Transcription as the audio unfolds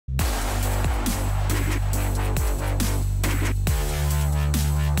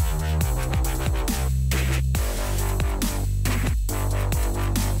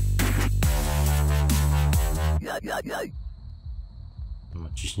Ma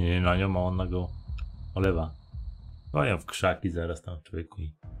ciśnienie na nią, a ona go olewa. Ją w krzaki zaraz tam, człowieku,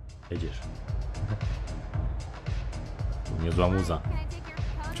 i jedziesz. Niezła muza.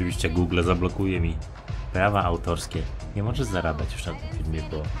 Oczywiście Google zablokuje mi prawa autorskie. Nie możesz zarabiać już na tym filmie,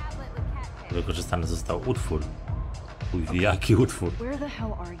 bo wykorzystany został utwór. Uj, jaki utwór.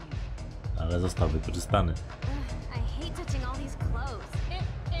 Ale został wykorzystany.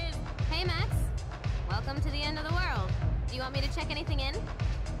 Hey Max, welcome to the end of the world. Do you want me to check anything in?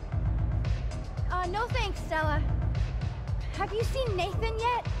 No thanks, Stella. Have you seen Nathan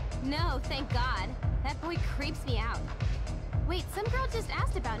yet? No, thank God. That boy creeps me out. Wait, some girl just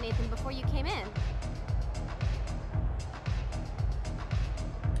asked about Nathan before you came in.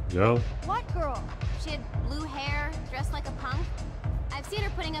 Girl? What girl? She had blue hair, dressed like a punk. I've seen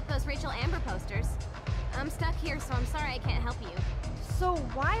her putting up those Rachel Amber posters. I'm stuck here, so I'm sorry I can't help you. So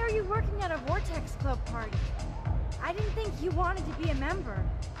why are you working at a Vortex Club party? I didn't think you wanted to be a member.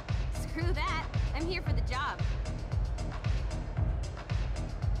 Screw that. I'm here for the job.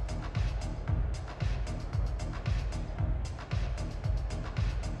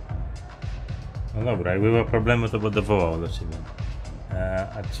 No dobra, jak były problemy, to będę wołał do ciebie.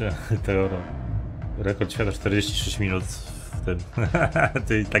 A czy to rekord świata 46 minut w tym?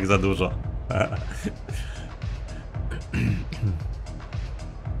 To i tak za dużo.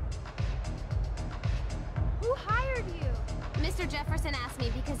 Who hired you? Mr. Jefferson asked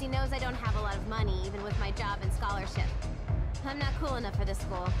me because he knows I don't have a lot of money, even with my job and scholarship. I'm not cool enough for this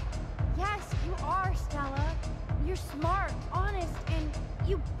school. Yes, you are, Stella. You're smart, honest, and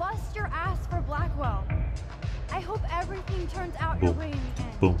you bust your ass for Blackwell. I hope everything turns out your way in the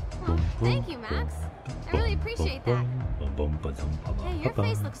end. Boom, boom, Thank you, Max. I really appreciate that. Hey, your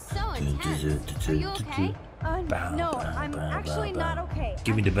face looks so intense. Are you okay? No, I'm actually not okay.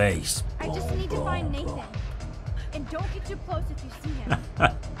 Give me the bass. I just need to find Nathan. And don't get too close if you see him.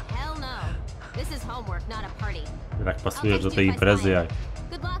 Hell no. This is homework, not a party. Tak pasuje do tej imprezy jak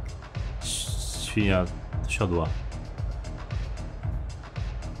Good luck. świnia do siodła.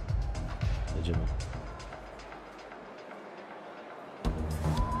 Jedziemy.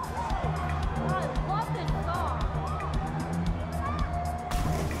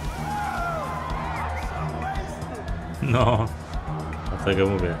 No, dlatego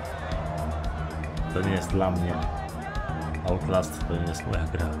mówię. To nie jest dla mnie. Outlast to nie jest moja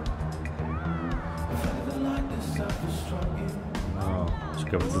gra. No,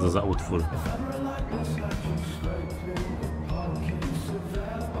 ciekawe co to za utwór.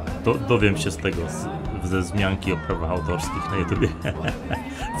 Dowiem się z tego, ze wzmianki o prawach autorskich na YouTubie.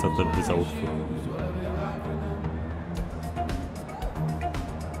 Co to by za utwór.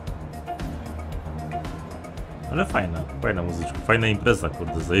 Ale fajna muzyczka, fajna impreza,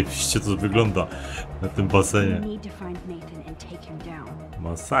 kurde, zajebiście to wygląda na tym basenie.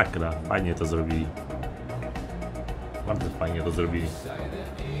 Masakra, fajnie to zrobili. Bardzo fajnie to zrobili.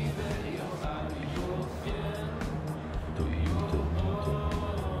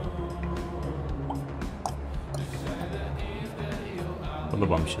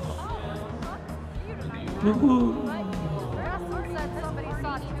 Podoba mi się to.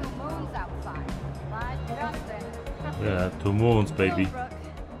 Yeah, 2 moons, baby.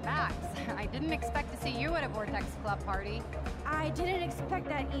 Max, I didn't expect to see you at a Vortex Club party. I didn't expect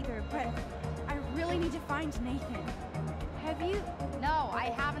that either, but I really need to find Nathan. Have you? No, I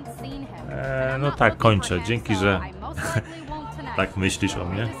haven't seen him. No tak, kończę. Dzięki, że tak myślisz o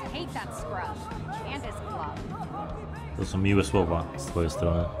mnie. To są miłe słowa z twojej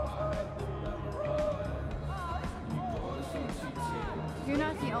strony.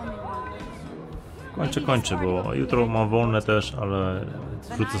 Kończę, bo jutro mam wolne też, ale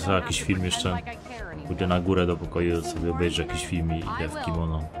wrzucę sobie jakiś film jeszcze. Pójdę na górę do pokoju, sobie obejrzę jakiś film i idę w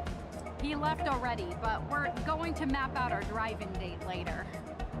kimono.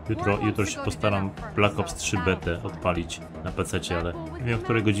 Jutro się postaram Black Ops 3 betę odpalić na PC-cie, ale nie wiem, w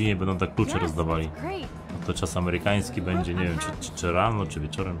której godzinie będą tak klucze rozdawali. No to czas amerykański będzie, nie wiem, czy rano, czy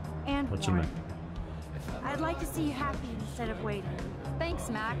wieczorem. Zobaczymy.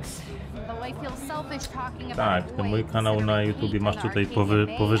 Tak, ten mój kanał na YouTubie masz tutaj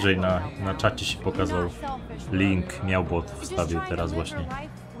powyżej na czacie się pokazał link, miałbot wstawił teraz właśnie.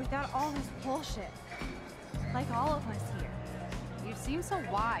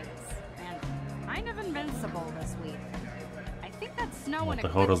 No to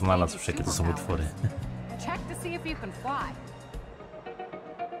horror znalazł już, jakie to są utwory.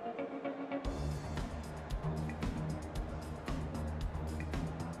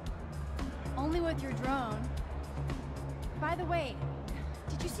 Only with your drone. By the way,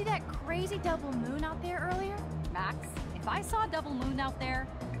 did you see that crazy double moon out there earlier? Max. If I saw a double moon out there,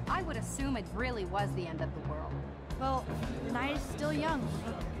 I would assume it really was the end of the world. Well, the night is still young.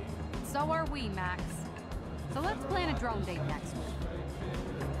 So are we, Max. So let's plan a drone date next week.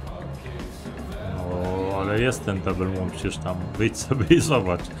 O, ale jest ten double moon, przecież tam wyjdź sobie i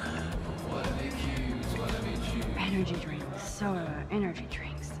zobacz. Energy drinks, soda, energy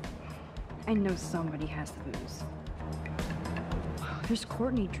drinks. I know somebody has the booze. There's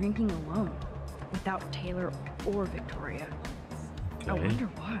Courtney drinking alone, without Taylor or Victoria. I wonder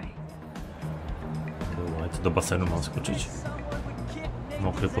why. Co do basenu mam skoczyć?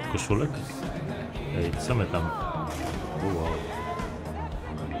 Mokry podkoszulek? Ej, co my tam? Wow.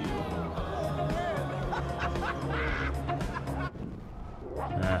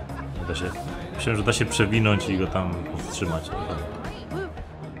 Nie da się. Myślałem, że da się przewinąć i go tam powstrzymać. Luke,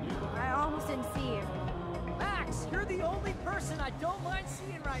 I almost didn't see you. Max, you're the only person I don't mind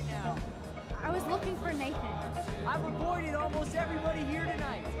seeing right now. I was looking for Nathan. I've avoided almost everybody here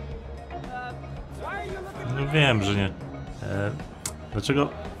tonight. Why are you looking for No wiem, że nie. Dlaczego?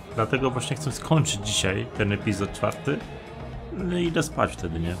 Dlatego właśnie chcę skończyć dzisiaj ten epizod 4. No i idę spać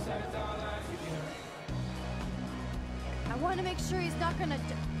wtedy, nie? I want to make sure he's not gonna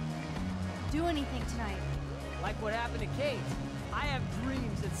do anything tonight. Like what happened to Kate. I have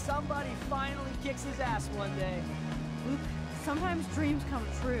dreams that somebody finally kicks his ass one day. Luke, sometimes dreams come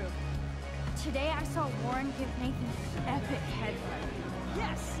true. Today I saw Warren give Nathan an epic head rub.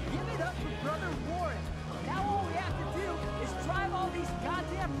 Yes, give it up for Brother Warren. Now all we have to do is drive all these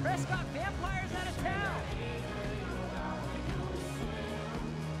goddamn Prescott vampires out of town.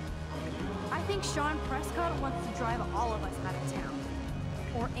 I think Sean Prescott wants to drive all of us out of town.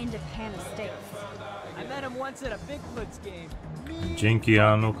 Or into Pan Estates. I met him once at a Bigfoot's game. Dzięki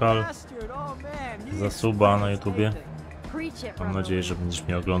Anukal Bastard, oh man, he za suba na YouTubie. Preach it, Mam brother. nadzieję, że będziesz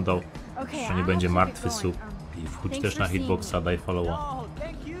mnie oglądał, że nie będzie martwy sub. I wchódź też na hitboxa, daj followa. Oh,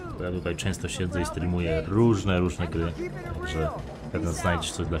 thank you. Bo ja tutaj często siedzę i streamuję różne gry, także pewnie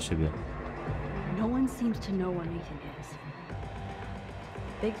znajdziesz coś dla siebie. No one seems to know where Nathan is.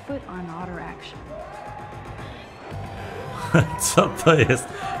 Bigfoot on otter action. Co to jest?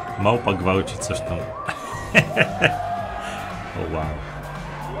 Małpa gwałci coś tam. O wow.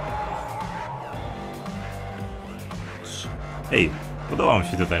 Ej, podoba mi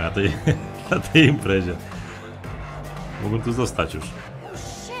się tutaj na tej imprezie. Mógłbym tu zostać już. Oh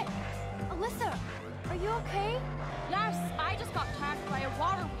shit! Alyssa, are you okay? Yes, I just got attacked by a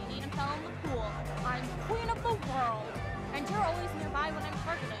water weenie and fell in the pool. I'm queen of the world, and you're always nearby when I'm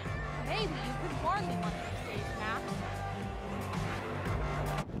targeted. Maybe you could warn me one of these days, Max.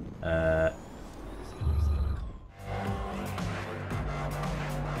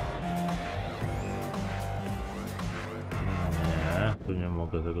 Nie, tu nie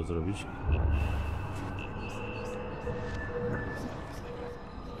mogę tego zrobić.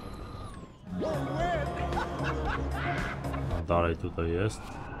 A dalej tutaj jest.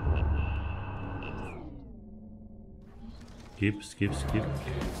 Skip.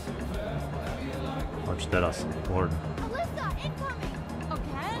 Chodź teraz, Warren. Alyssa, incoming!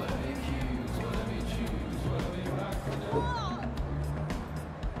 Again?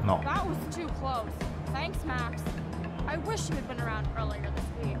 No. That was too close. Thanks, Max. I wish you had been around earlier this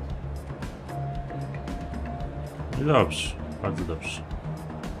week. I dobrze, bardzo dobrze.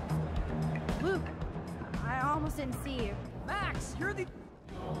 Luke, I almost didn't see you. Max, you're the.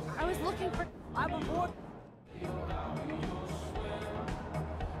 I was looking for. I'm aboard.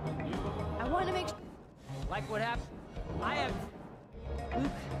 I want to make Like what happened? I have.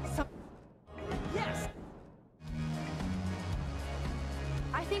 Luke, some. Yes.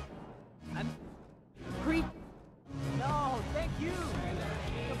 I think. I'm. Pre. No, thank you.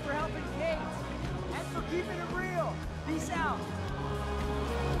 For helping Kate and for keeping it real. Peace out.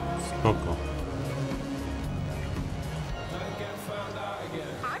 Spoko.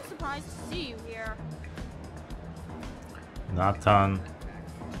 I'm surprised to see you here. Nathan.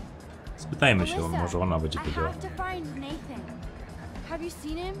 Spytajmy się, może ona będzie I powiedziała. have to find Nathan. Have you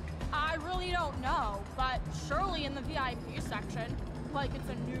seen him? I really don't know, but surely in the VIP section, like it's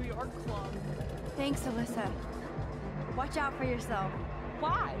a New York club. Thanks, Alyssa. Watch out for yourself.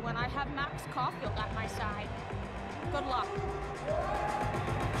 Why, when I have Max Caulfield at my side? Good luck.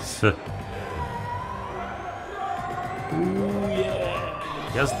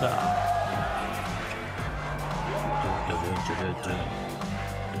 Jazda!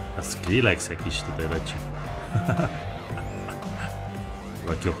 A Skrillex jakiś tutaj leci.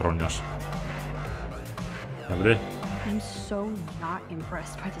 Jaki ochroniarz. Dobry? I'm so not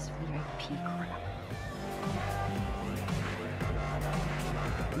impressed by this VIP crap.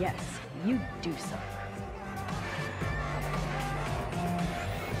 Yes, you do suck.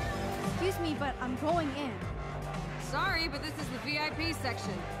 Excuse me, but I'm going in. Sorry, but this is the VIP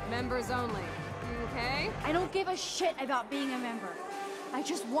section. Members only. Okay? I don't give a shit about being a member. I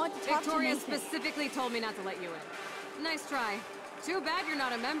just want to talk Victoria to Nathan. specifically told me not to let you in. Nice try. Too bad you're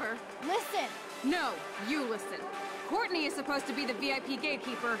not a member. Listen! No, you listen. Courtney is supposed to be the VIP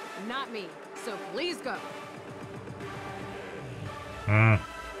gatekeeper, not me. So please go. I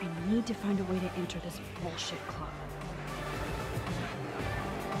need to find a way to enter this bullshit club.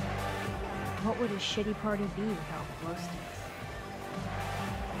 What would a shitty party be without glow sticks?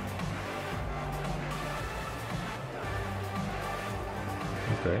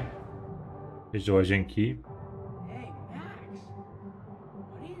 Okej. Jest do łazienki. Hey, Max.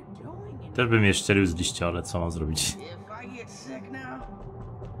 What are you doing? Też bym je szczelił z liścia, ale co mam zrobić? If I get sick now,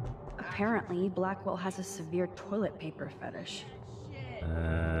 Apparently, Blackwell has a severe toilet paper fetish.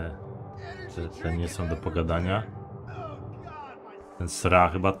 Te nie są do pogadania. Ten sra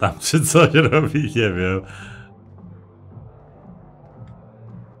chyba tam czy coś robi, nie wiem.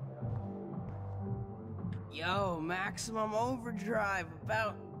 yo, maximum overdrive.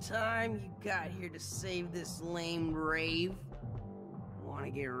 About time you got here to save this lame rave. Want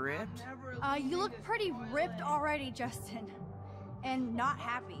to get ripped? You look pretty ripped already, Justin. And not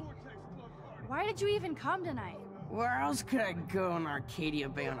happy. Why did you even come tonight? Where else could I go in Arcadia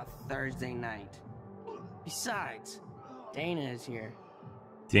Bay on a Thursday night? Besides, Dana is here.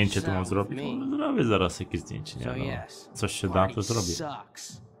 Zdjęcie tu mam zrobić? No, zrobię zaraz jakieś zdjęcie, nie? So No, yes, coś się da, party to zrobię.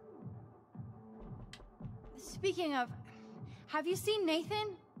 sucks. Speaking of, have you seen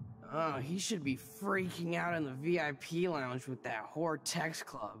Nathan? Oh, he should be freaking out in the VIP lounge with that whore text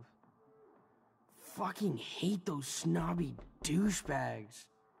club. Fucking hate those snobby douchebags.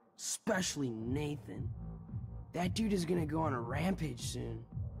 Especially Nathan. That dude is gonna go on a rampage soon.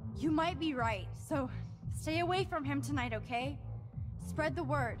 You might be right, so stay away from him tonight, okay? Spread the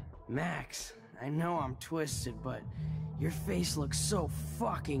word. Max, I know I'm twisted, but your face looks so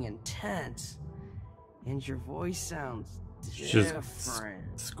fucking intense. And your voice sounds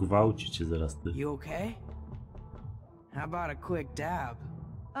different. Zgwałci cię zaraz ty. You okay? How about a quick dab?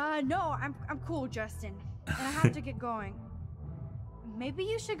 No, I'm cool, Justin. And I have to get going. Maybe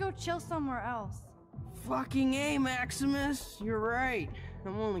you should go chill somewhere else. Fucking A, Maximus. You're right.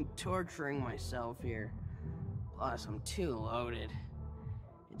 I'm only torturing myself here. Plus, I'm too loaded.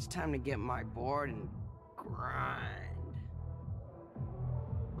 It's time to get my board and grind.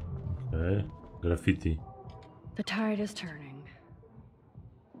 Okej. Graffiti. The tide is turning.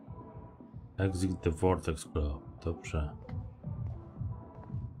 Exit the Vortex Club. Dobrze.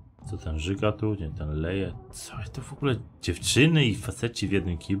 Co ten żyga tu? Nie, ten leje. Co jest to w ogóle? Dziewczyny i faceci w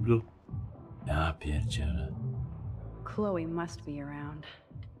jednym kiblu? Ja pierdzielę. Chloe must be around.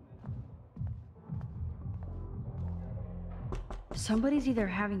 Somebody's either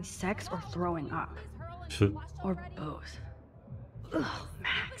having sex or throwing up. Or both. Ugh,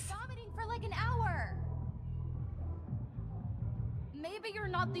 Max. Vomiting for like an hour. Maybe you're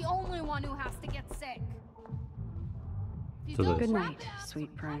not the only one who has to get sick. If you Co to don't jest? Good wrap night, it up, sweet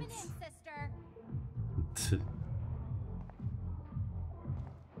I'm coming prince. in, sister.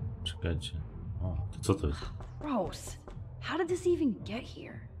 Czekajcie. O, to co to jest? Gross. How did this even get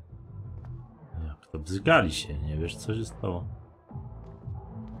here? Jak to bzygali się, nie wiesz co się stało?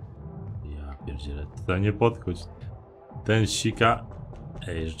 Ja pierdzielę, to nie podchodź. Ten sika.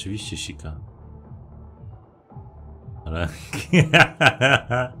 Ej, rzeczywiście sika. Ale...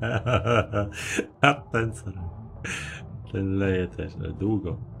 A ten co robi? Ten leje też, ale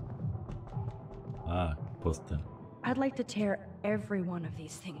długo. A, postęp. I'd like to tear every one of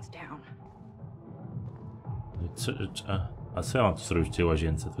these things down. No i a co ja mam tu zrobić w tej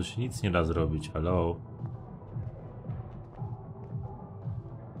łazience? Tu się nic nie da zrobić, hello?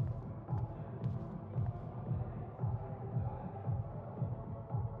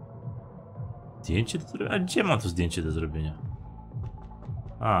 Zdjęcie do zrobienia? A gdzie mam to zdjęcie do zrobienia?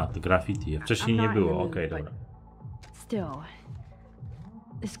 A, to graffiti. Wcześniej nie było, okej, dobra. Still,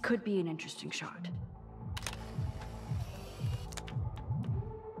 this could be an interesting shot.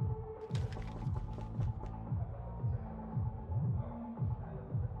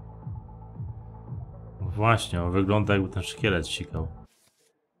 Właśnie, on wygląda jakby ten szkielet sikał.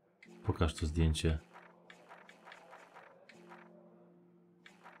 Pokaż to zdjęcie.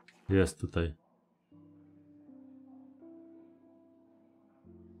 Jest tutaj.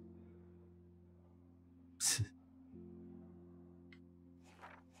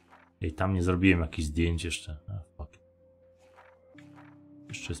 I tam nie zrobiłem jakichś zdjęć jeszcze. A, fuck.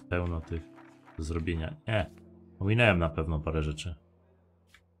 Jeszcze jest pełno tych do zrobienia. Nie. Ominąłem na pewno parę rzeczy.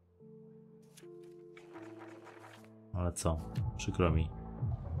 Ale co? Przykro mi.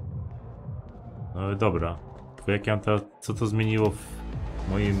 No dobra. Tylko jak ja to, co to zmieniło w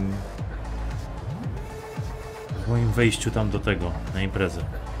moim wejściu tam do tego, na imprezę?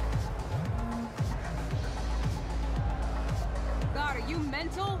 God, are you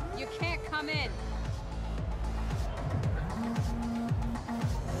mental? You can't come in.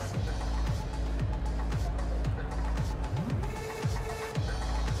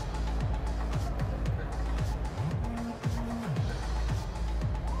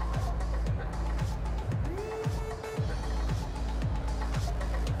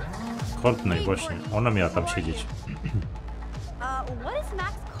 Courtney, właśnie. Ona miała tam siedzieć. What is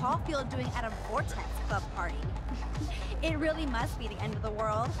Max Caulfield doing at a Vortex Club party? It really must be the end of the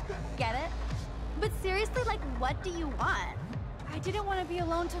world. Get it? But seriously, like, what do you want? I didn't want to be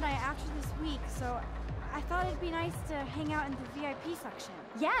alone tonight after this week, so I thought it'd be nice to hang out in the VIP section.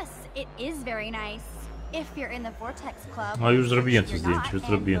 Yes, it is very nice. If you're in the Vortex Club. No już zrobiłem to you're zdjęcie, not, już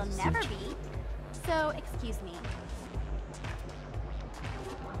and zrobiłem to you'll never zdjęcie. be. So, excuse me.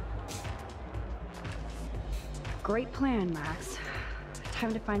 Great plan, Max.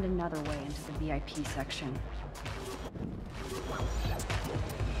 Time to find another way into the VIP section.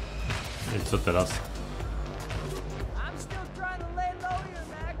 I co teraz? I'm still trying to lay low here,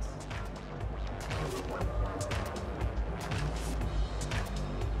 Max.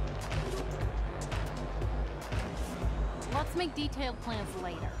 Let's make detailed plans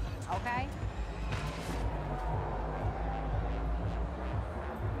later, okay?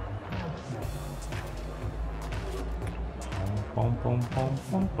 Pom, pom, pom,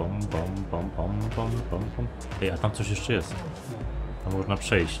 pom, pom, pom, pom, pom, pom, pom, pom. Ej, a tam coś jeszcze jest. Tam można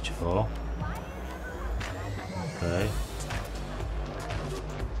przejść. O. Okej.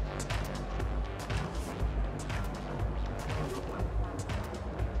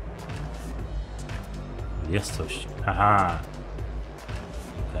 Jest coś. Aha.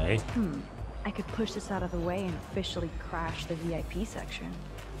 Okej. I could push this out of the way and officially crash the VIP section.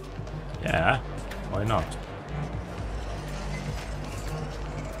 Yeah. Why not?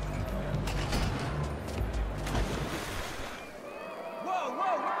 Whoa,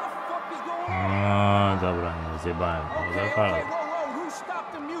 what the fuck is going on? A, dobra, nie zjebałem. Okay, Zapalę. who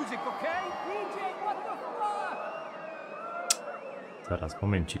stopped the music, okay? DJ, what the fuck? Zaraz,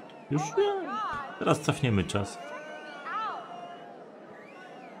 momencik. Już nie. Teraz cofniemy czas.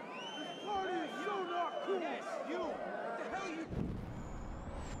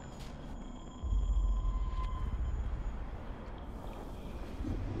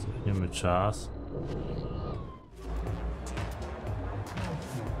 Cofniemy czas.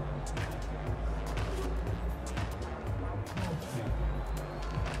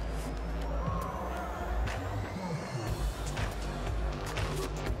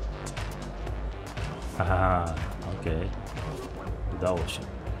 Aha, okej. Udało się.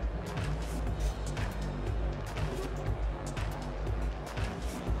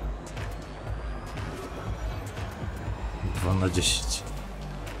 2 na 10.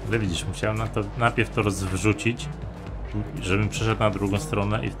 Ale widzisz, musiałem na to najpierw to wrzucić, żebym przeszedł na drugą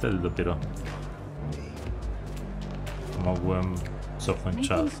stronę i wtedy dopiero mogłem cofnąć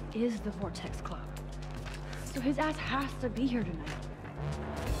czas. Nathan is the Vortex Club, so his ass has to be here tonight.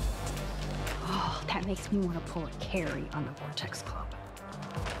 Oh, that makes me want to pull a carry on the Vortex Club.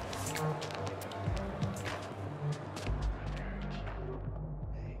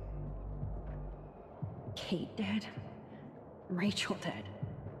 Kate dead. Rachel dead.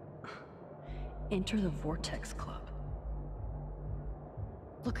 Enter the Vortex Club.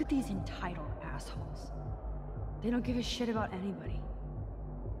 Look at these entitled assholes. They don't give a shit about anybody.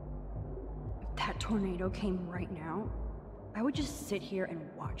 If that tornado came right now, I would just sit here and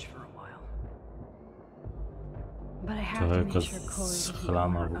watch for a while. But I have to make sure Chloe's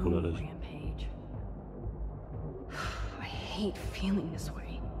on her own rampage. I hate feeling this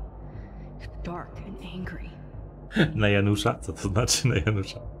way. Dark and angry. Na Janusza? Co to znaczy na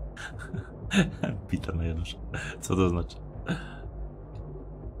Janusza? Pita na Janusza. Co to znaczy?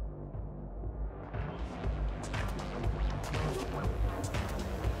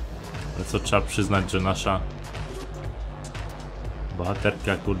 Ale co trzeba przyznać, że nasza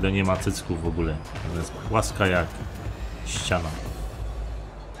bohaterka, kurde, nie ma cycków w ogóle. Ona jest płaska jak ściana.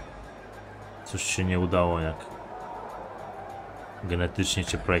 Coś się nie udało, jak genetycznie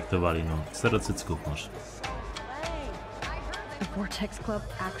cię projektowali. No, 0 cycków masz. The Vortex Club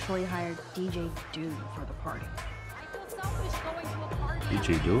actually hired DJ Do for the party.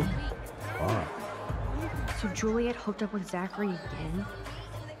 DJ Do? Wow. So Juliet hooked up with Zachary again?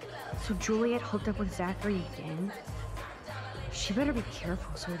 She better be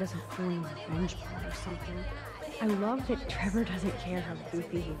careful so he doesn't pull any revenge porn or something. I love that Trevor doesn't care how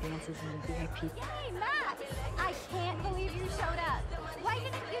goofy he dances in the VIP. Hey, Max! I can't believe you showed up. Why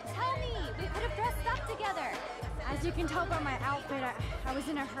didn't you tell me? We could have dressed up together. As you can tell by my outfit, I was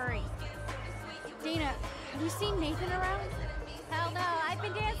in a hurry. Dana, have you seen Nathan around? Hell no, I've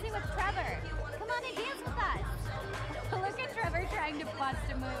been dancing with Trevor. Come on and dance with us. Look at Trevor trying to bust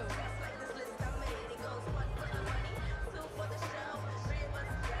a move.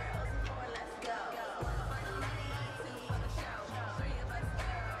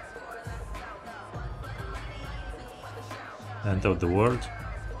 End of the world?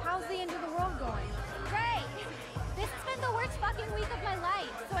 How's the end of the world going? Great! This has been the worst fucking week of my life,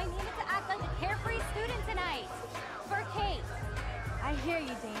 so I needed to act like a carefree student tonight. For Kate. I hear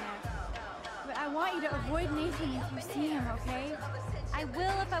you, Dana. But I want you to avoid Nathan if you see him, okay? I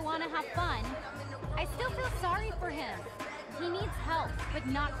will if I want to have fun. I still feel sorry for him. He needs help, but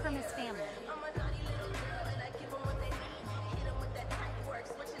not from his family.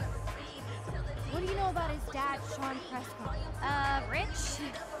 What do you know about his dad, Sean Prescott? Rich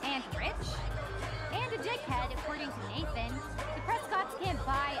and rich and a dickhead, according to Nathan. The Prescotts can't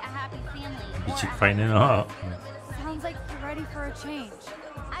buy a happy family or a Bici happy fajny, no. Sounds like you're ready for a change.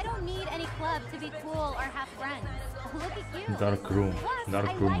 I don't need any club to be cool or have friends. Look at you. Dark Room. Plus, Dark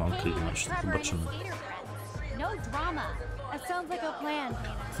I Room like mam hanging with kliknąć, Trevor and his zobaczymy. skater friends. No drama. That sounds like a plan,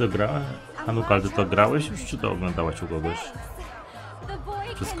 Dana. Co grałem? Anuka, ty to grałeś już, czy to oglądałaś u kogoś? The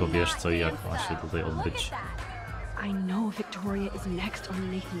boy Wszystko wiesz, cannot co i jak dance ma się though. tutaj Look odbyć. at that. I know Victoria is next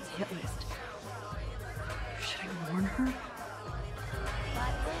on Nathan's hit list. Should I warn her?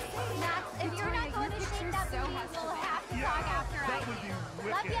 Max, if you're not going to shake that booty, we'll have to talk after I do.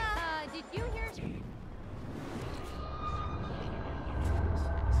 Love ya. Did you hear?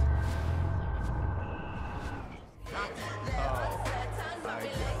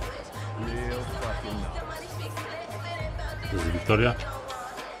 To jest Wiktoria?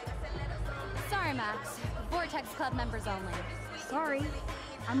 Sorry, Max. Vortex Club members only. Sorry,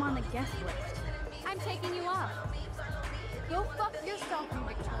 I'm on the guest list. I'm taking you off. Go fuck yourself,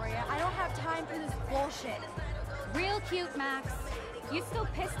 Victoria. I don't have time for this bullshit. Real cute, Max. You still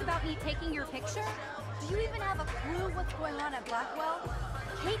pissed about me taking your picture? Do you even have a clue what's going on at Blackwell?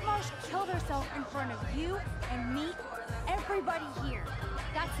 Kate Marsh killed herself in front of you and me, everybody here.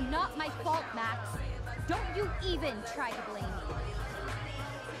 That's not my fault, Max. Don't you even try to blame me.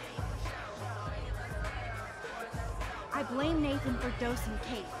 I blame Nathan for dosing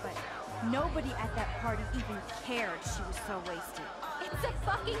Kate, but nobody at that party even cared she was so wasted. It's a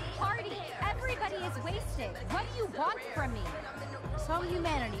fucking party. Everybody is wasted. What do you want from me? Some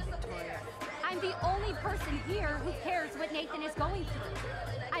humanity, Victoria. I'm the only person here who cares what Nathan is going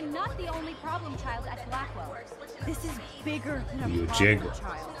through. I'm not the only problem child at Blackwell. This is bigger than a You problem jiggle.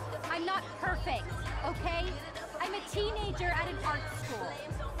 child. I'm not perfect, okay? I'm a teenager at an art school.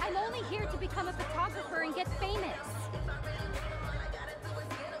 I'm only here to become a photographer and get famous.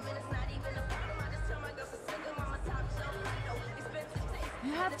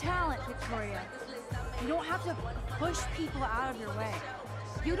 You have talent, Victoria. You don't have to push people out of your way.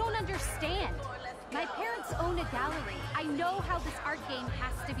 You don't understand. My parents own a gallery. I know how this art game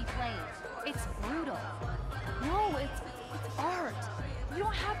has to be played. It's brutal. No, it's art. You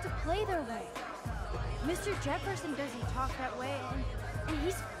don't have to play their way. Mr. Jefferson doesn't talk that way, and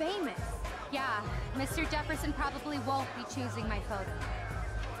he's famous. Yeah, Mr. Jefferson probably won't be choosing my photo.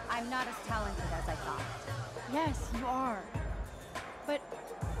 I'm not as talented as I thought. Yes, you are. But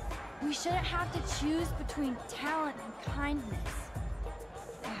we shouldn't have to choose between talent and kindness.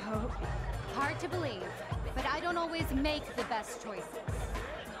 I hope. Hard to believe, but I don't always make the best choices.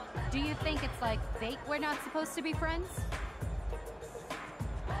 Do you think it's like fate we're not supposed to be friends?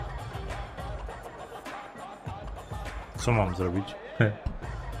 Co mam zrobić?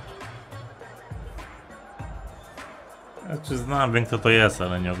 Znaczy znam, wiem kto to jest,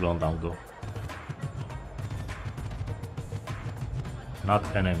 ale nie oglądam go.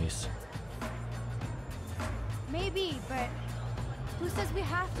 Not enemies. Maybe, but who says we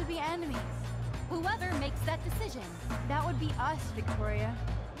have to be enemies? Whoever makes that decision. That would be us, Victoria.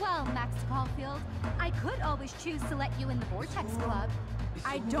 Well, Max Caulfield, I could always choose to let you in the Vortex Club.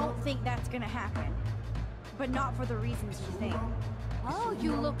 I don't think that's gonna happen. But not for the reasons you think. Oh,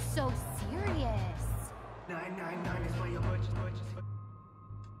 you look so serious.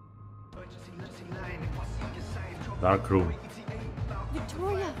 Dark Room.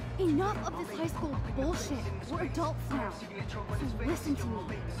 Victoria, enough of this high school bullshit. We're adults now. So listen to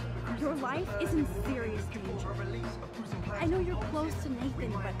me. Your life is in serious danger. I know you're close to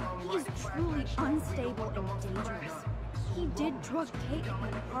Nathan, but he's truly unstable and dangerous. He did drug Kate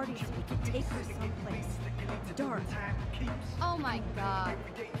at the party so he could take her someplace dark. Oh my god.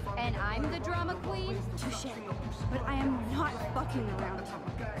 And I'm the drama queen? Touché. But I am not fucking around him.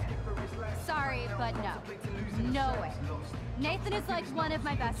 Sorry, but no. No way. Nathan is like one of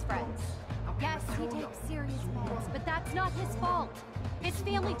my best friends. Yes, he takes serious meds, but that's not his fault. His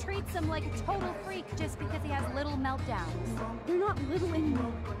family treats him like a total freak just because he has little meltdowns. They're not little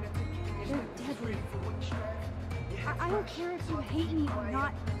anymore. They're deadly. I don't care if you hate me or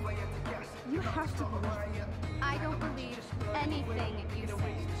not. You have to believe me. I don't believe anything you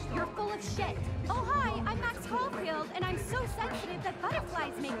say. You're full of shit. Oh, hi, I'm Max Caulfield, and I'm so sensitive that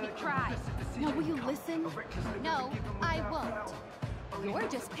butterflies make me cry. Now, will you listen? No, I won't. You're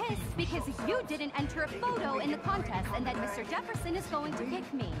just pissed because you didn't enter a photo in the contest and that Mr. Jefferson is going to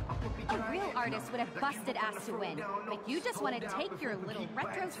pick me. A real artist would have busted ass to win, but you just want to take your little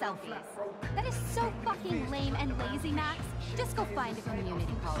retro selfies. That is so fucking lame and lazy, Max. Just go find a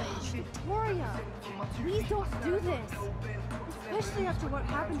community college. Victoria, please don't do this. Especially after what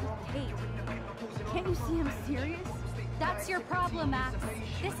happened with Kate. Can't you see I'm serious? That's your problem, Max.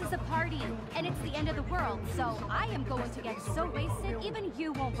 This is a party, and it's the end of the world, so I am going to get so wasted, even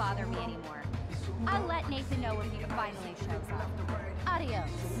you won't bother me anymore. I'll let Nathan know if he finally shows up. Adios.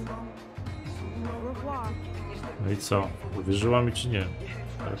 Au revoir. No i co? Uwierzyła mi czy nie?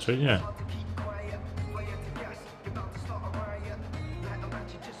 Raczej nie.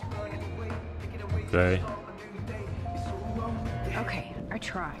 Okej. Okay, I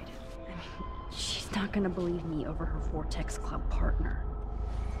tried. She's not gonna believe me over her Vortex Club partner.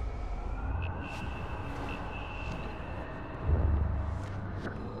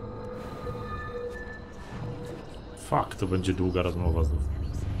 Fuck, to będzie długa rozmowa znów.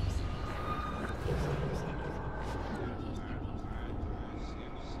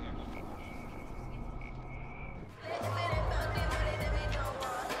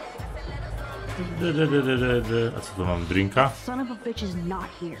 A co tu mam? Drinka? Son of a bitch is not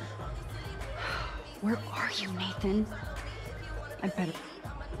here. Where are you, Nathan? I better.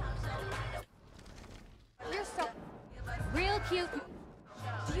 You're so real cute.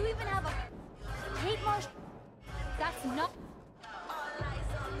 Do you even have a hate marsh? That's not.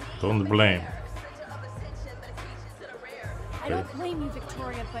 Don't blame. I don't blame you,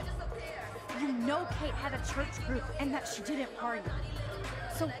 Victoria, but you know Kate had a church group and that she didn't party.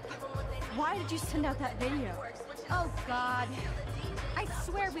 So why did you send out that video? Oh God. I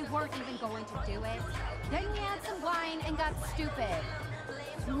swear we weren't even going to do it. Then we had some wine and got stupid.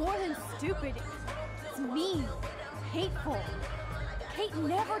 It's more than stupid. It's mean, hateful. Kate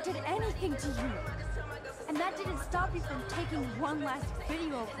never did anything to you. And that didn't stop you from taking one last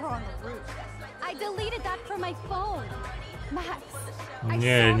video of her on the roof. I deleted that from my phone. Max.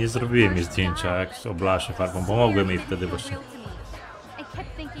 Nie zrobiłem jej zdjęcia, jak oblała się farbą. Pomogłem jej wtedy właśnie. I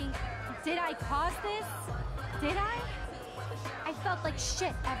kept thinking, did I cause this? Did I? I felt like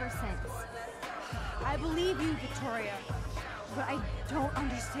shit ever since. I believe you, Victoria, but I don't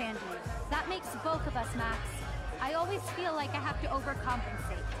understand you. That makes both of us, Max. I always feel like I have to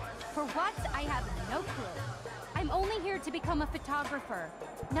overcompensate. For what? I have no clue. I'm only here to become a photographer,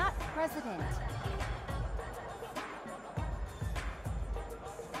 not president.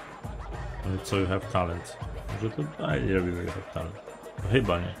 So you have talent. Może to... A, nie robimy you have talent. No,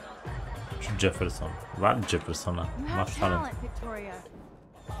 chyba nie. Czy Jefferson? Wad Jeffersona. Masz talent. Victoria.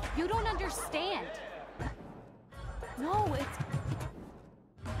 You don't understand. No, it's...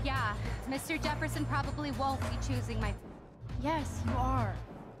 Yeah, Mr. Jefferson probably won't be choosing my... Yes, you are.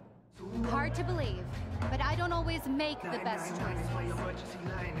 Hard to believe, but I don't always make the best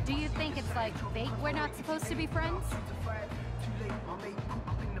choices. Do you think it's like fate we're not supposed to be friends?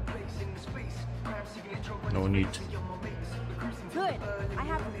 No need. Good. I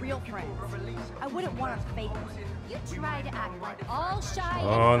have real friends. I wouldn't want to fake them. You try to act like all shy.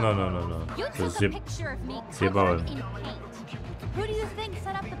 Oh, no. You To took a picture of me zjebałem. covered in paint. Who do you think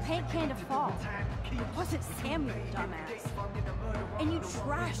set up the paint can to fall? It wasn't Samuel, dumbass. And you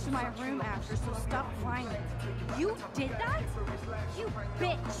trashed my room after, so stop whining. You did that? You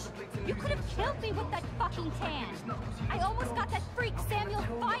bitch! You could have killed me with that fucking can. I almost got that freak Samuel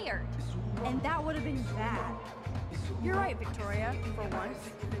fired. And that would have been bad. You're right, Victoria, for once.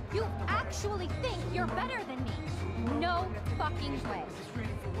 You actually think you're better than me. No fucking way.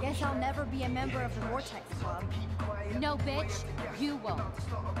 Guess I'll never be a member of the Vortex Club. No, bitch, you won't.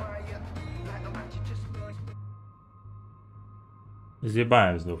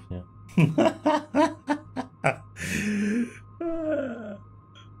 Zjebałem znów, nie?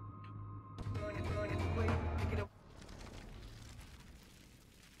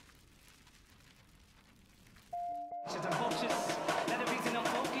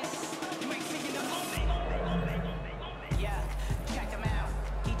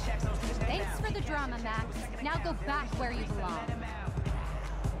 drama, Max. Now go back where you belong.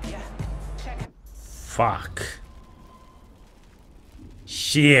 Fuck.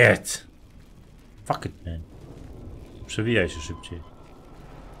 Shit. Fuck it, man. Przewijaj się szybciej.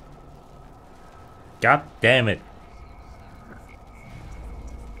 God damn it.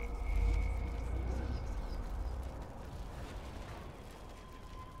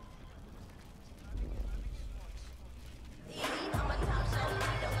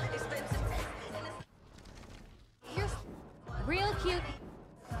 Real cute.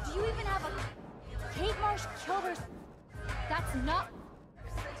 Do you even have a... Kate Marsh killed her... That's not...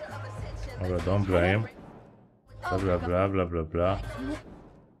 Dobra, don't blame. Bla bla bla bla bla.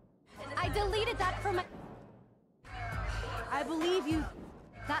 I deleted that from my... I believe you.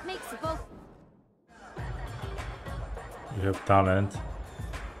 That makes both... You have talent.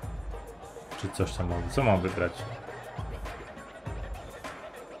 Czy coś tam mam? Co mam wybrać?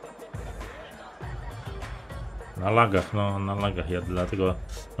 Na lagach, no na lagach ja dlatego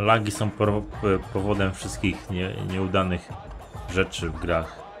lagi są powodem wszystkich nieudanych rzeczy w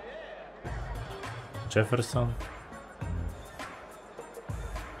grach. Jefferson?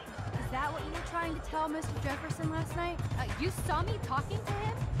 Is that what you were trying to tell Mr. Jefferson last night? You saw me talking to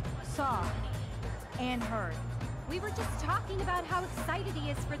him? Saw. And heard. We were just talking about how excited he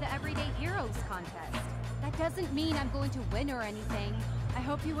is for the Everyday Heroes contest. That doesn't mean I'm going to win or anything. I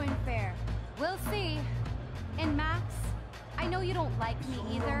hope you win fair. We'll see. And Max, I know you don't like me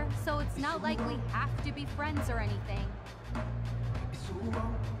either, so it's not like we have to be friends or anything.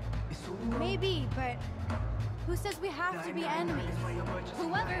 Maybe, but who says we have to be enemies?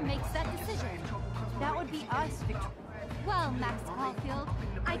 Whoever makes that decision. That would be us, Victoria. Well, Max Caulfield,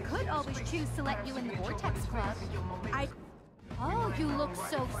 I could always choose to let you in the Vortex Club. Oh, you look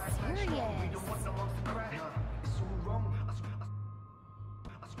so serious.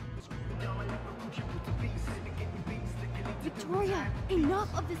 Victoria,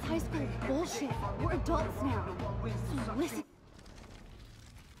 enough of this high school bullshit. We're adults now. So listen.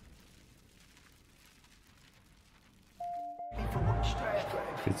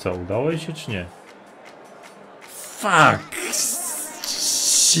 I co, udało się czy nie? Fuck!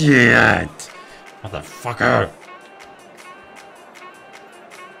 Shit! Motherfucker!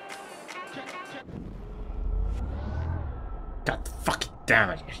 God fucking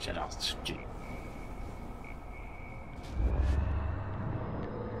damn it! Jeszcze raz szybciej.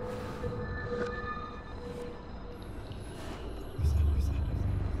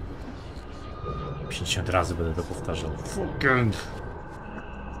 Pięćdziesiąt razy będę to powtarzał. Fucking...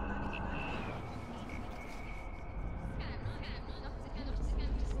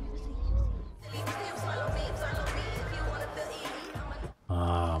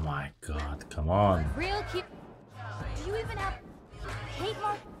 Oh my god, come on. Real cute. Do you even have Kate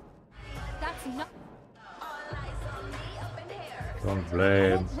Marsh? That's not... Don't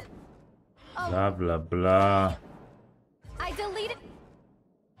blame. Blah blah blah. I deleted...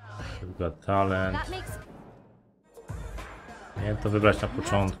 You've got talent. That makes... Miałem to wybrać na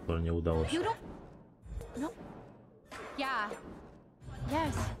początku, ale nie udało się. You don't... No. Yeah.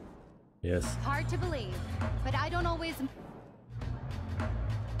 Yes. Yes. Hard to believe, but I don't always...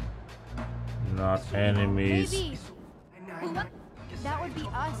 Not enemies. Maybe. That would be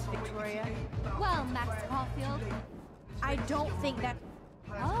us, Victoria. Well, Max Caulfield. I don't think that...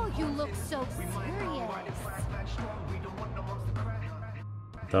 Oh, you look so serious.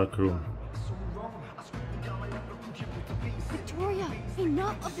 Dark room. Victoria,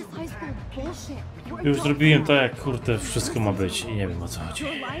 enough of this high school bullshit. We're Już adults zrobiłem now. tak jak kurde wszystko ma być i nie wiem o co chodzi.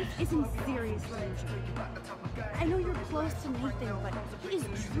 Your life is in serious danger. I know you're close to Nathan, but he is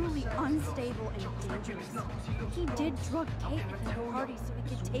truly unstable and dangerous. He did drug Kate at the party so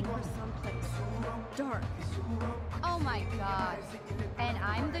he could take her someplace dark. Oh my god. And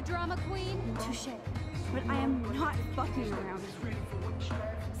I'm the drama queen? Touché. But I am not fucking around.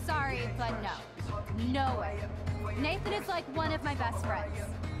 Sorry, but no. No way. Nathan is like one of my best friends.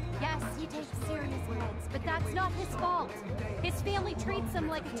 Yes, he takes serious meds, but that's not his fault. His family treats him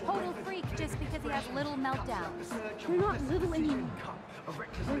like a total freak just because he has little meltdowns. You're not little anymore.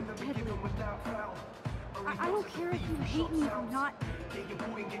 You're deadly. I don't care if you hate me or not.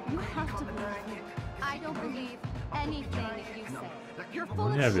 You have to believe me. I don't believe anything you say. You're full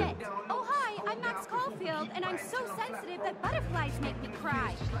of Nie wiem. shit. Oh hi, I'm Max Caulfield, and I'm so sensitive that butterflies make me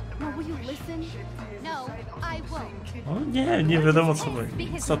cry. Now will you listen? No, I won't. O nie, nie wiadomo co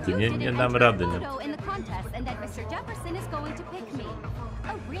Because ty, you nie didn't dam enter rady, a nie. photo in the contest, and that Mr. Jefferson is going to pick me.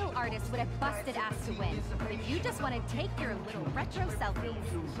 A real artist would have busted ass to win, but you just want to take your little retro selfies.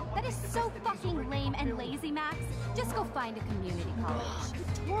 That is so fucking lame and lazy, Max. Just go find a community college.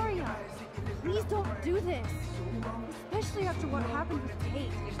 Victoria, please don't do this. Especially after what happened with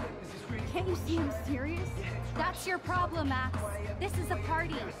Kate. Can't you see I'm serious? That's your problem, Max. This is a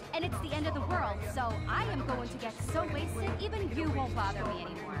party, and it's the end of the world, so I am going to get so wasted, even you won't bother me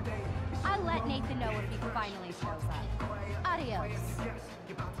anymore. I'll let Nathan know if he finally shows up. Adios.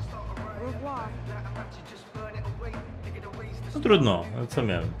 Au revoir. No trudno, no co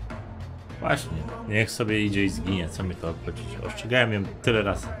miałem? Właśnie, niech sobie idzie i zginie, co mi to obchodzić? Ostrzegałem ją tyle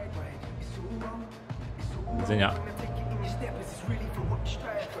razy. Do widzenia.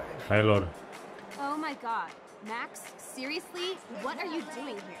 Taylor. Oh my god. Max, seriously? What are you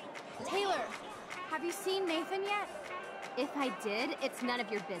doing here? Taylor, have you seen Nathan yet? If I did, it's none of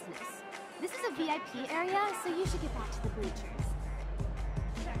your business. This is a VIP area, so you should get back to the bleachers.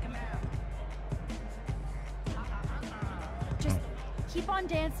 Just keep on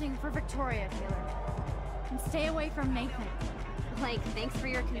dancing for Victoria, Taylor. And stay away from Nathan. Like, thanks for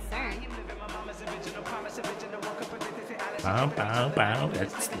your concern. Bow, bow, bow.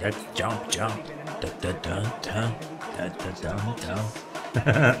 Let's jump, jump. Da da da da da da da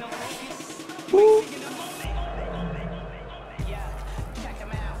da. Woo.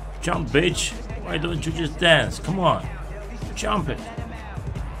 Jump, bitch. Why don't you just dance? Come on. Jump it.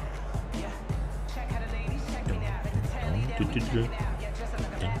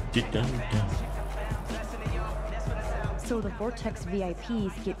 So the Vortex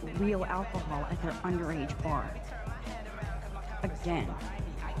VIPs get real alcohol at their underage bar. Again.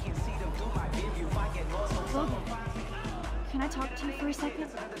 Logan, can I talk to you for a second?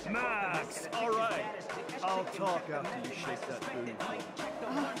 Max, all right. I'll talk after you shake that booty.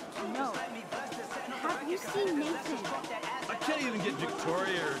 No. Have you seen Nathan? I can't even get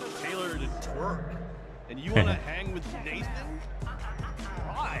Victoria or Taylor to twerk. And you want to hang with Nathan?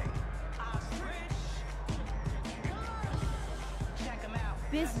 Why?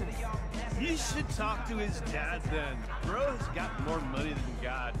 Business. You should talk to his dad then. Bro's got more money than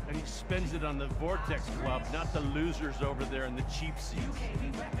God, and he spends it on the Vortex Club, not the losers over there in the cheap seats.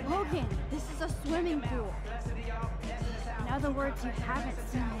 Logan, this is a swimming pool. In other words, you haven't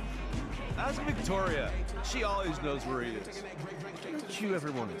seen him. Ask Victoria. She always knows where he is. Don't you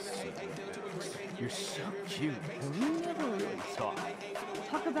ever want to see? You're so cute, and we never really talk.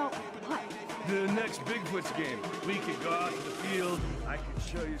 Talk about what? The next Bigfoot's game. We could go out to the field. I could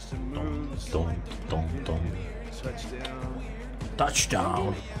show you some moves. Touchdown. Touchdown.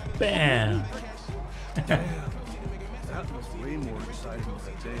 Touchdown. Bam. That was way more exciting than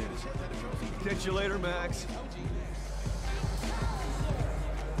the dance. Catch you later, Max.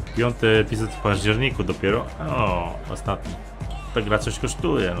 5. epizod w październiku dopiero. O, ostatni. Ta gra coś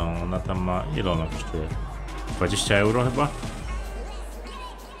kosztuje, no ona tam ma... Ile ona kosztuje? 20 euro chyba?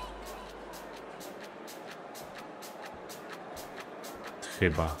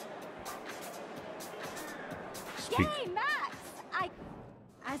 Chyba. Yay, Max!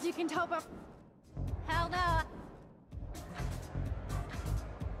 As you can tell by... Hell no.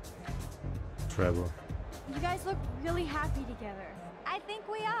 Trevor. You guys look really happy together. I think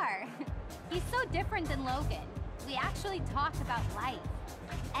we are. He's so different than Logan. We actually talk about life.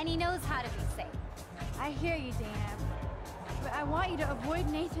 And he knows how to be safe. I hear you, Dana. But I want you to avoid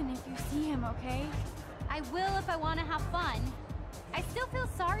Nathan if you see him, okay? I will if I want to have fun. I still feel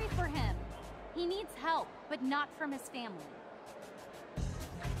sorry for him. He needs help, but not from his family.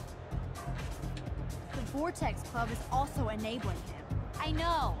 The Vortex Club is also enabling him. I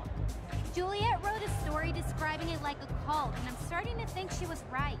know. Juliet wrote a story describing it like a cult, and I'm starting to think she was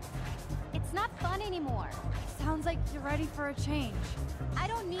right. It's not fun anymore. Sounds like you're ready for a change. I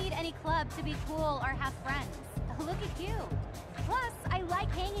don't need any club to be cool or have friends. Look at you. Plus, I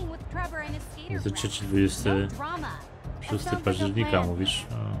like hanging with Trevor and his skater To friends. 3, No drama. 6 października mówisz?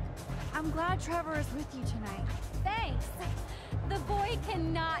 I'm glad Trevor is with you tonight. Thanks. The boy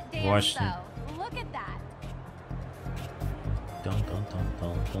cannot dance Właśnie. though. Look at that.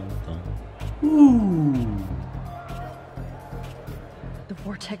 The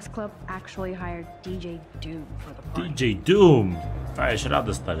Vortex Club actually hired DJ Doom for the party. DJ Doom! Dajesz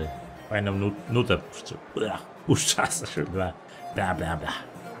radę, stary. Fajną nutę puszczasz. Bla, bla, bla, bla.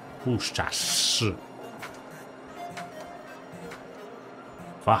 Puszczasz.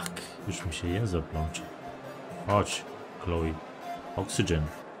 Fuck. Już mi się język plącze. Chodź, Chloe. Oxygen.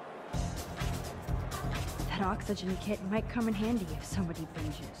 That oxygen kit might come in handy if somebody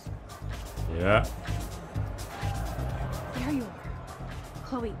binges. Yeah. There you are.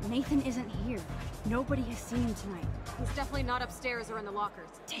 Chloe, Nathan isn't here. Nobody has seen him tonight. He's definitely not upstairs or in the lockers.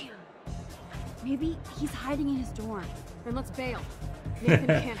 Damn. Maybe he's hiding in his dorm. Then let's bail. Nathan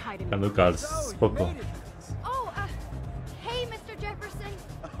can't hide anymore. Kanukal, spoko. Oh, hey, Mr. Jefferson.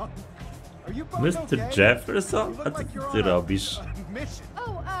 Are Mr. Jefferson? A co ty robisz?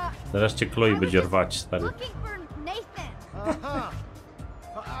 Zaraz cię Chloe będzie rwać, stary. Looking for Nathan.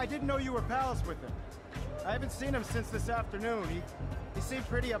 I didn't know you were pals with him. I haven't seen him since this afternoon. He seemed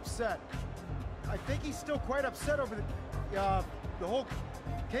pretty upset. I think he's still quite upset over the whole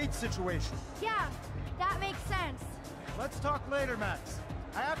Kate situation. Yeah, that makes sense. Let's talk later, Max.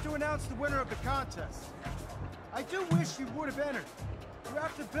 I have to announce the winner of the contest. I do wish you would have entered. You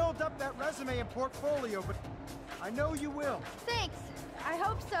have to build up that resume and portfolio, but I know you will. Thanks. I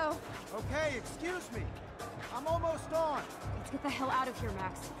hope so. Okay, excuse me. I'm almost on. Let's get the hell out of here,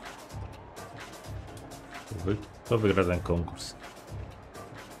 Max. Kto wygra ten konkurs?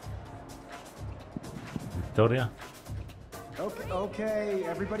 Victoria? Okay,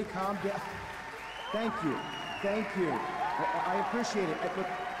 everybody calm down. Thank you. I appreciate it. Look,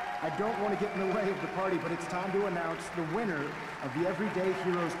 I don't want to get in the way of the party, but it's time to announce the winner of the Everyday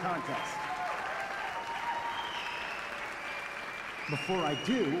Heroes contest. Before I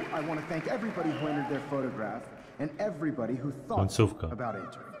do, I want to thank everybody who entered their photograph and everybody who thought about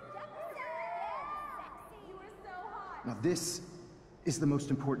entering. Now this is the most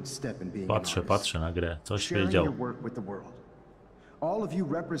important step in being an artist. Patrzę na grę. Coś się Sharing działo. your work with the world. All of you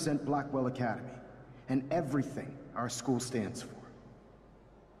represent Blackwell Academy and everything our school stands for.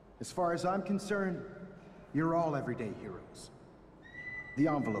 As far as I'm concerned, you're all everyday heroes. The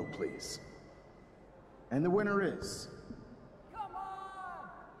envelope, please. And the winner is... Come on!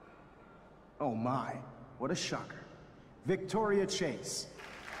 Oh my, what a shocker. Victoria Chase.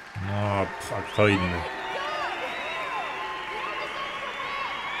 No, a kto inny?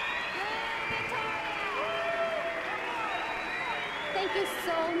 Thank you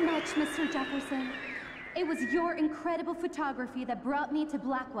so much, Mr. Jefferson. It was your incredible photography that brought me to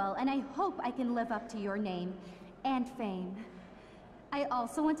Blackwell, and I hope I can live up to your name and fame. I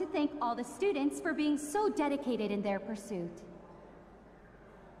also want to thank all the students for being so dedicated in their pursuit.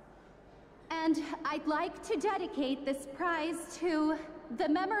 And I'd like to dedicate this prize to the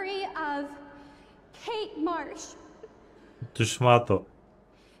memory of Kate Marsh. Ty szmato.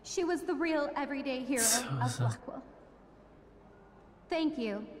 She was the real everyday hero of Blackwell. Thank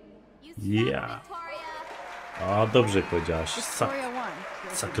you. Yeah. A dobrze powiedziałaś.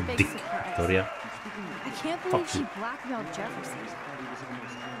 Suck a dick, Victoria. I can't believe she blackmailed Jefferson.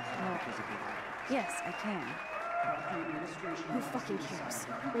 Well, yes, I can. Who fucking cares?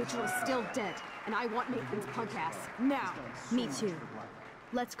 Rachel is still dead, and I want Nathan's punk ass now. Me too.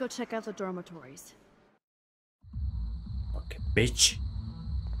 Let's go check out the dormitories. Okay, bitch.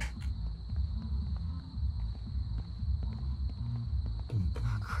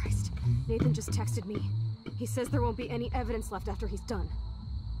 Oh, Christ. Nathan just texted me. He says there won't be any evidence left after he's done.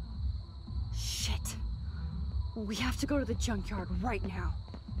 Shit. We have to go to the junkyard right now.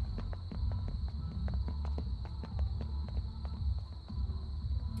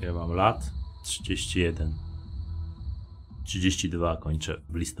 Ile mam lat? 31. 32 kończę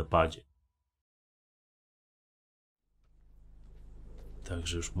w listopadzie.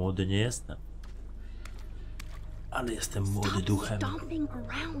 Także już młody nie jestem. Ale jestem młody duchem.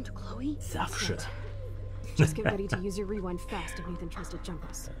 Zawsze. Just get ready to use your rewind fast if Nathan tries to jump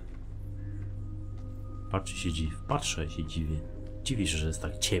us. Patrzę się dziwię. Dziwi się, że jest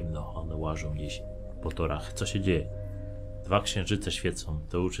tak ciemno. One łażą gdzieś po torach. Co się dzieje? 2 księżyce świecą.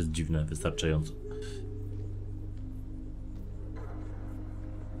 To już jest dziwne, wystarczająco.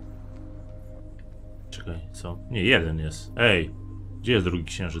 Czekaj, co? Nie, jeden jest. Ej! Gdzie jest drugi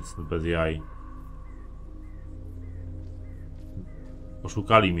księżyc? Bez jaj.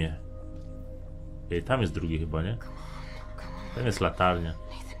 Oszukali mnie. Ej, tam jest drugi chyba, nie? Tam jest latarnia.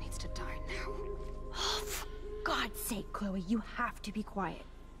 Oh, for God's sake, Chloe, you have to be quiet.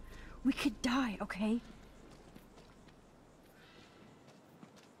 We could die, okay?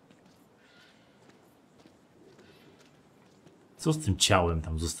 Co z tym ciałem?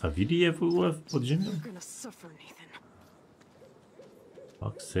 Tam zostawili je w ogóle w podziemiu?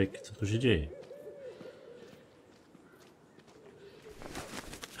 Fuck sake, co tu się dzieje?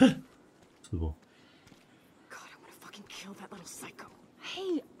 Co to było?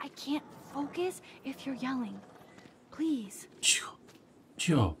 Hey, I can't focus if you're yelling. Please. Cicho.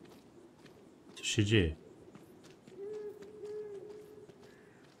 Cicho. Co się dzieje?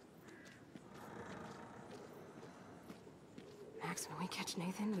 Max, when we catch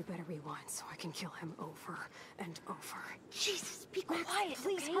Nathan, you better rewind so I can kill him over and over. Jesus, be quiet,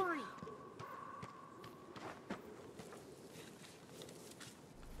 please okay? hurry.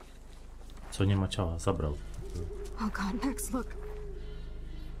 Co, nie ma ciała? Zabrał. Oh God, Max, look.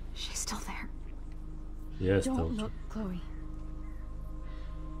 She's still there. Jest Don't to. look, Chloe.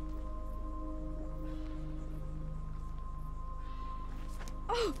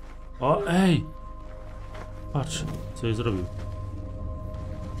 O, ej! Patrz, co jej zrobił.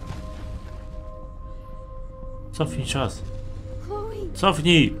 Cofnij czas. Chloe!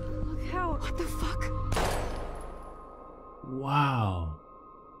 Cofnij! Look out! What the fuck? Wow.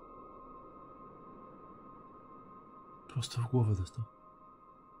 Prosto w głowę dostał.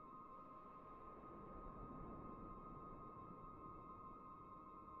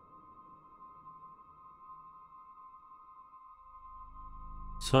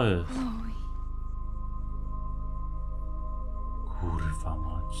 Co jest? Chloe. Kurwa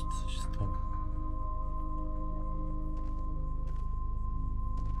mać, co się stało?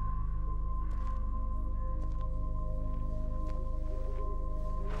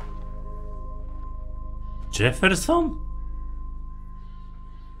 Jefferson?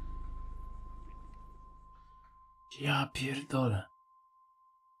 Ja pierdolę.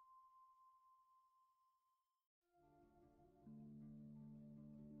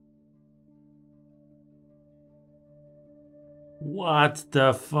 What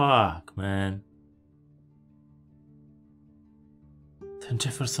the fuck, man? Ten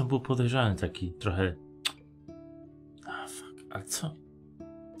Jefferson był podejrzany taki trochę... Ah, fuck, ale co?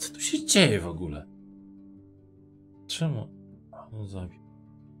 Co tu się dzieje w ogóle? Czemu? No zabił.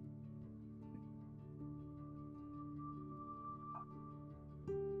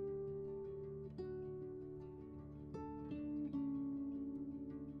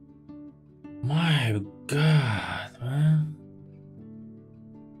 My God, man.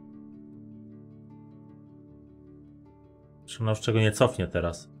 Czy ona już czego nie cofnie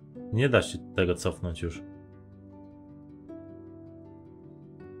teraz? Nie da się tego cofnąć już.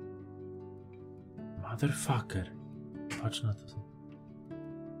 Motherfucker. Patrz na to.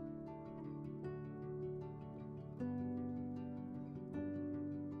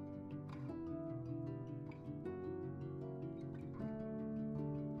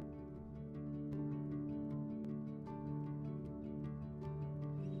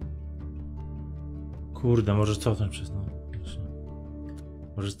 Kurde, może cofnąć przez... No,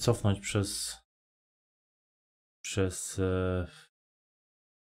 może cofnąć przez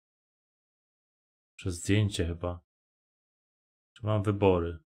zdjęcie chyba. Czy mam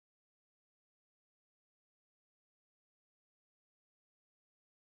wybory?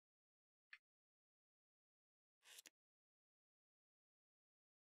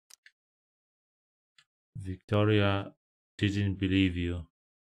 Victoria didn't believe you.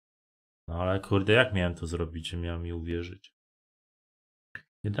 No ale kurde, jak miałem to zrobić, że miałem mi uwierzyć?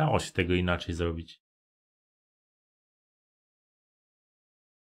 Nie dało się tego inaczej zrobić.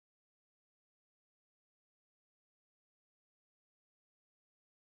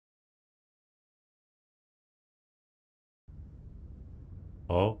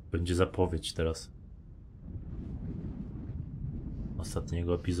 O, będzie zapowiedź teraz.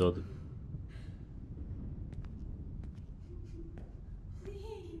 Ostatniego epizodu.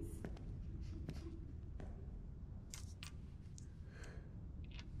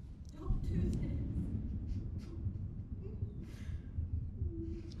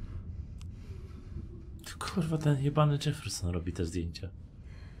 Kurwa, ten jebany Jefferson robi te zdjęcia.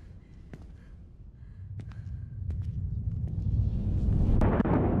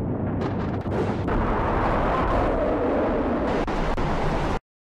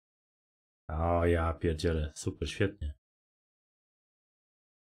 O ja pierdzielę, super, świetnie.